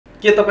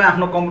के तपाईं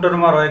आफ्नो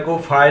कम्प्युटरमा रहेको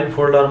फाइल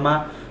फोल्डरमा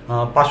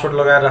पासवर्ड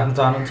लगाएर राख्न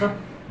चाहनुहुन्छ?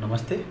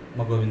 नमस्ते,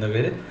 म गोविन्द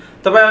गैरे।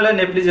 तपाईहरुलाई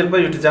नेप्ली जेलको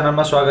युट्युब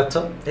च्यानलमा स्वागत छ।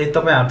 यदि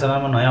तपाई हाम्रो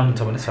च्यानलमा नयाँ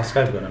हुनुहुन्छ भने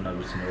सब्स्क्राइब गर्न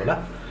नबिर्सनु होला।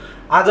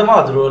 आज म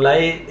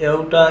हजुरहरुलाई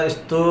एउटा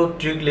यस्तो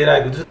ट्रिक लिएर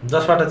आएको छु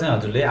जसबाट चाहिँ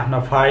हजुरले आफ्नो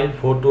फाइल,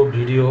 फोटो,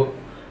 भिडियो,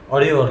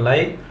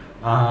 अडियोहरुलाई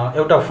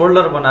एउटा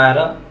फोल्डर बनाएर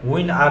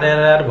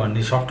WinRRR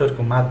भन्ने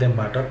सफ्टवेयरको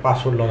माध्यमबाट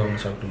पासवर्ड लगाउन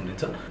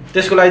सक्नुहुनेछ।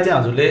 त्यसको लागि चाहिँ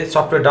हजुरले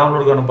सफ्टवेयर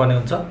डाउनलोड गर्नुपर्ने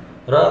हुन्छ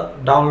र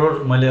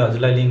डाउनलोड मैले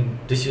हजुरलाई लिंक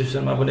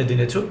डिस्क्रिप्सनमा पनि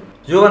दिनेछु।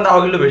 यो भन्दा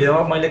अघिल्लो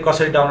भिडियोमा मैले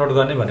कसरी डाउनलोड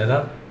गर्ने भनेर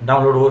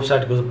डाउनलोड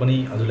वेबसाइटको पनि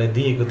हजुरलाई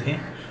दिएको थिएँ।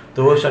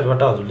 त्यो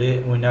वेबसाइटबाट हजुरले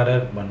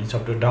WinRRR भन्ने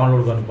सफ्टवेयर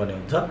डाउनलोड गर्नुपर्ने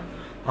हुन्छ।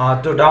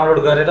 त्यो डाउनलोड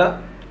गरेर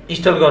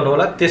इन्स्टल गर्नु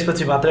होला,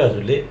 त्यसपछि मात्रै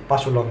हजुरले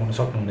पासवर्ड लगाउन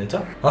सक्नुहुनेछ।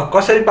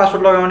 कसरी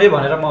पासवर्ड लगाउने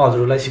भनेर म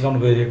हजुरलाई सिकाउन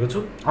गइरहेको छु।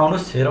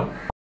 आउनुस् हेरौँ।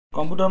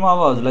 कम्प्युटरमा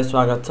अब हजुरलाई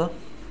स्वागत छ।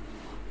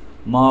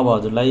 म अब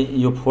हजुरलाई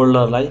यो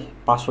फोल्डरलाई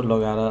पासवर्ड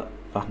लगाएर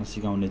राख्न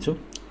सिकाउने छु।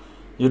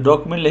 यो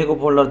डकुमेन्ट लेखेको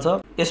फोल्डर छ।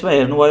 यसमा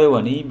हेर्नुभयो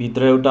भने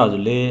भित्र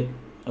हजुरले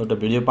एउटा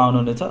भिडियो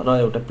पाउनुहुनेछ र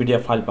एउटा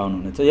पीडीएफ फाइल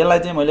पाउनुहुनेछ। यसलाई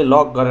चाहिँ मैले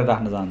लक गरेर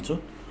राख्न चाहन्छु।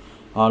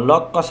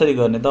 लक कसरी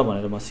गर्ने त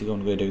भनेर म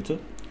सिकाउन गइरहेको छु।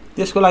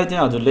 त्यसको लागि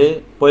चाहिँ हजुरले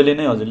पहिले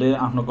नै हजुरले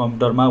आफ्नो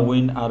कम्प्युटरमा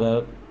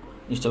WinRRR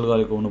इन्स्टल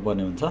गरेको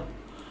हुनुपर्ने हुन्छ।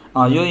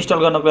 यो इन्स्टल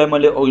गर्नको लागि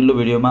मैले अघिल्लो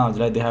भिडियोमा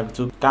हजुरलाई देखाएको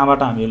छु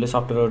कहाँबाट हामीले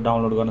सफ्टवेयर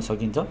डाउनलोड गर्न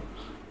सकिन्छ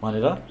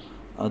भनेर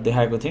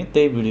देखाएको थिएँ।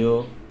 त्यही भिडियो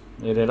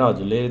हेरेर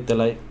हजुरले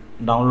त्यसलाई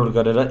डाउनलोड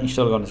गरेर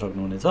इन्स्टल गर्न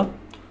सक्नुहुनेछ।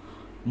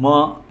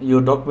 म यो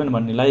डकुमेन्ट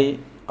भन्नेलाई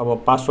अब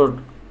पासवर्ड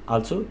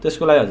हाल्छु।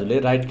 त्यसको लागि हजुरले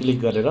राइट क्लिक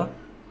गरेर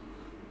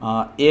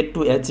A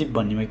to achieve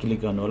भन्नेमा क्लिक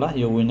गर्नु होला।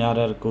 यो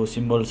WinRRR को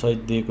सिम्बल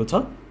सहित दिएको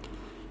छ।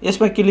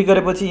 यसमा क्लिक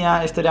गरेपछि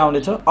यहाँ यसरी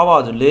आउनेछ। अब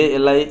हजुरले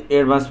यसलाई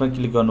एडभान्समा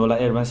क्लिक गर्नु होला।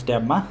 एडभान्स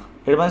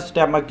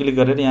ट्याबमा क्लिक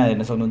गरेर यहाँ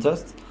हेर्न सक्नुहुन्छ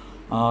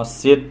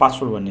सेट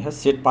पासवर्ड भन्ने छ।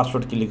 सेट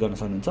पासवर्ड क्लिक गर्न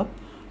सक्नुहुन्छ।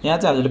 यहाँ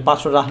चाहिँ हजुरले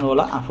पासवर्ड राख्नु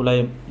होला।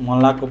 आफूलाई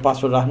मन लागेको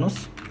पासवर्ड राख्नुस्।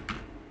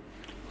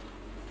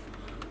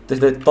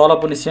 त्यसले तल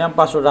पनि सेम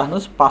पासवर्ड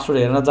राख्नुस्। पासवर्ड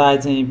हेर्न चाहे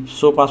चाहिँ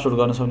सो पासवर्ड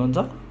गर्न सक्नुहुन्छ,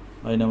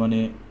 हैन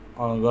भने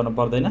गर्न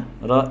पर्दैन।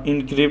 र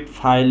इन्क्रिप्ट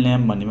फाइल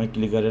नेम भन्नेमा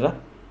क्लिक गरेर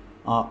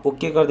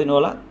ओके गरिदिनु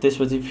होला।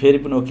 त्यसपछि फेरि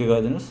पनि ओके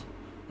गरिदिनुस्।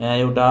 यहाँ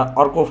एउटा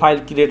अर्को फाइल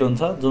क्रिएट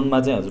हुन्छ जुनमा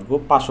चाहिँ हजुरको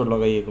पासवर्ड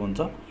लगाइएको हुन्छ।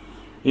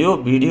 यो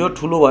भिडियो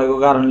ठुलो भएको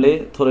कारणले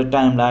थोरै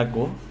टाइम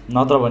लागेको,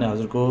 नत्र भने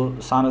हजुरको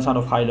सानो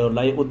सानो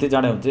फाइलहरुलाई उति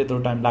चाँडै हुन्छ, यत्रो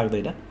टाइम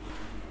लाग्दैन।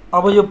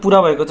 अब यो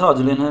पूरा भएको छ।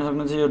 हजुरले हेर्न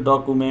सक्नुहुन्छ यो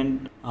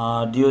डकुमेन्ट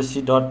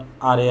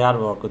doc.rar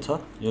भएको छ।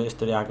 यो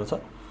यसरी आएको छ।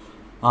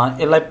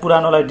 यसलाई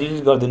पुरानोलाई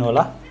डिलिट गरिदिनु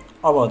होला।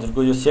 अब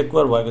हजुरको यो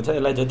सेक्युर भएको छ।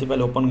 यसलाई जति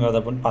बेला ओपन गर्दा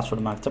पनि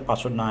पासवर्ड माग्छ,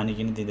 पासवर्ड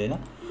नहानिकन दिँदैन।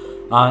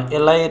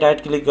 यसलाई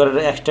राइट क्लिक गरेर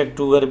एक्सट्र्याक्ट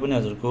टु गरे पनि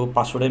हजुरको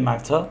पासवर्डै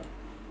माग्छ।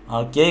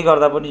 केही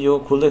गर्दा पनि यो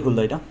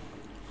खुल्दैन।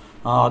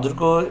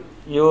 हजुरको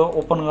यो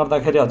ओपन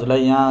गर्दाखेरि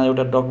हजुरलाई यहाँ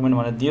एउटा डकुमेन्ट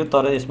भनेर दियो,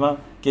 तर यसमा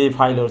केही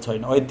फाइलहरु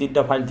छैन। अहिले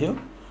 3टा फाइल थियो,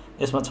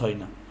 यसमा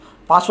छैन।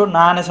 पासवर्ड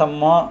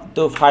नहानेसम्म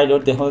त्यो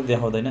फाइलहरु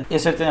देखाउँदैन।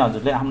 यसरी चाहिँ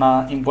हजुरले आफ्ना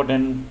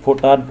इम्पोर्टेन्ट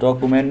फोटो,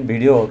 डकुमेन्ट,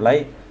 भिडियोहरुलाई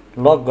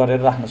लक गरेर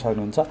राख्न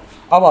सक्नुहुन्छ।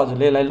 अब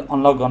हजुरले यसलाई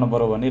अनलक गर्नु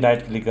पर्यो भने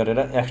राइट क्लिक गरेर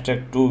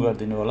एक्सट्र्याक्ट टु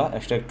गरिदिनु होला।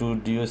 एक्सट्र्याक्ट टु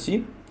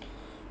doc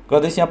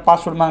गर्दैछ। यहाँ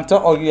पासवर्ड माग्छ।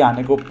 अघि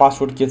हानेको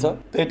पासवर्ड के छ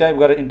त्यही टाइप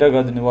गरेर इन्टर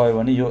गरिदिनु भयो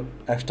भने यो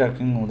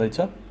एक्सट्र्याक्टिङ हुँदैछ।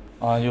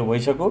 यो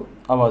भइसक्यो।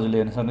 अब हजुरले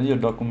हेर्न सक्नुहुन्छ यो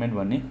डकुमेन्ट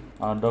भन्ने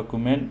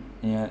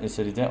डकुमेन्ट यहाँ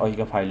यसरी चाहिँ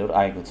अघिका फाइलहरु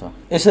आएको छ।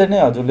 यसरी नै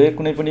हजुरले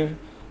कुनै पनि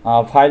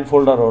फाइल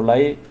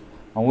फोल्डरहरुलाई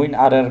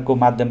WinRRR को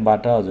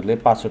माध्यमबाट हजुरले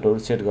पासवर्डहरु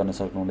सेट गर्न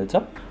सक्नुहुनेछ।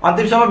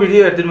 अन्तिमसम्म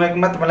भिडियो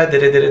हेर्दिनुभएकोमा तपाईलाई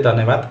धेरै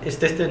धन्यवाद।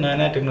 यस्तै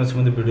नयाँ टेक्नोलोजी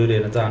सम्बन्धी भिडियोहरु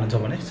हेर्न चाहनुहुन्छ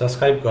भने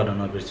सब्स्क्राइब गर्न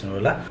नबिर्सनु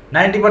होला।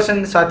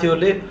 90%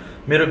 साथीहरुले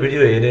मेरो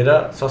भिडियो हेरेर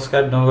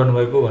सब्स्क्राइब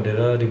नगर्नुभएको भनेर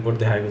रिपोर्ट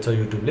देखाएको छ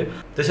युट्युबले।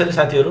 त्यसैले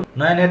साथीहरु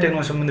नयाँ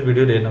टेक्नोलोजी सम्बन्धी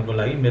भिडियोहरु हेर्नको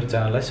लागि मेरो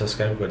च्यानललाई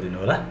सब्स्क्राइब गरिदिनु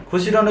होला।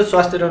 खुसी रहनुस्,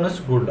 स्वस्थ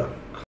रहनुस्, गुड लक।